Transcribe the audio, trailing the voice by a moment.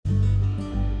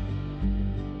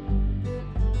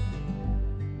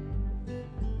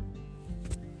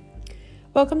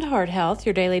Welcome to Heart Health,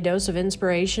 your daily dose of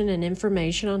inspiration and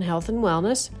information on health and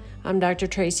wellness. I'm Dr.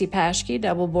 Tracy Paschke,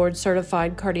 double board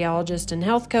certified cardiologist and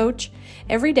health coach.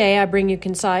 Every day I bring you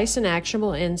concise and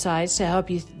actionable insights to help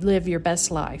you live your best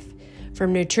life.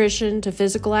 From nutrition to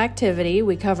physical activity,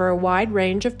 we cover a wide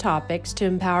range of topics to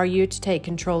empower you to take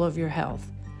control of your health.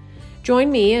 Join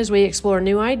me as we explore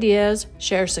new ideas,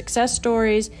 share success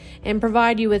stories, and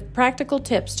provide you with practical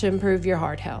tips to improve your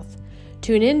heart health.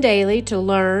 Tune in daily to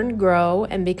learn, grow,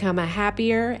 and become a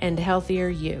happier and healthier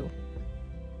you.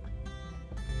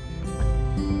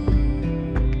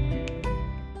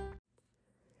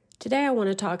 Today I want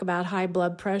to talk about high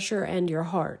blood pressure and your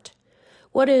heart.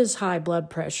 What is high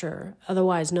blood pressure,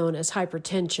 otherwise known as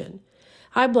hypertension?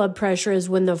 High blood pressure is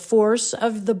when the force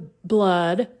of the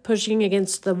blood pushing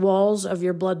against the walls of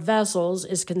your blood vessels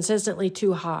is consistently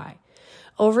too high.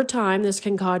 Over time, this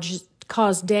can cause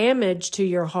damage to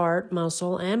your heart,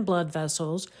 muscle, and blood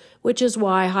vessels, which is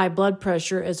why high blood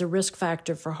pressure is a risk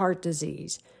factor for heart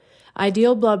disease.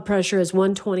 Ideal blood pressure is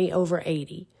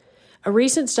 120/80. A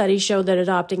recent study showed that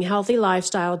adopting healthy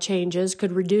lifestyle changes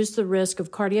could reduce the risk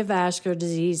of cardiovascular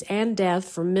disease and death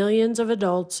for millions of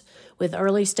adults with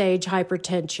early-stage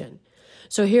hypertension.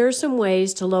 So here are some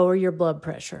ways to lower your blood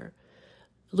pressure.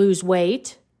 Lose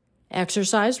weight,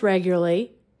 exercise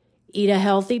regularly, eat a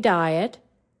healthy diet,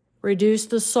 reduce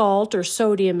the salt or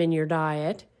sodium in your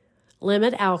diet,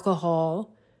 limit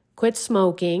alcohol, quit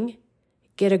smoking,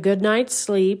 get a good night's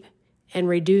sleep, and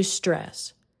reduce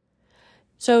stress.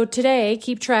 So today,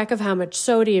 keep track of how much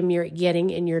sodium you're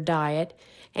getting in your diet.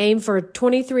 Aim for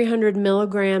 2,300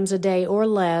 milligrams a day or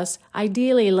less,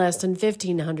 ideally less than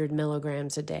 1,500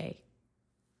 milligrams a day.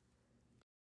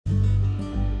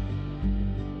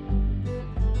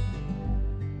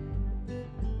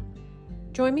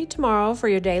 Join me tomorrow for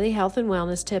your daily health and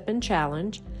wellness tip and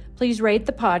challenge. Please rate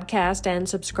the podcast and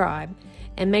subscribe.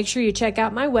 And make sure you check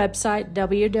out my website,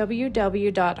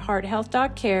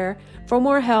 www.hearthealth.care, for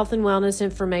more health and wellness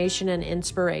information and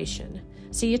inspiration.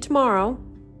 See you tomorrow.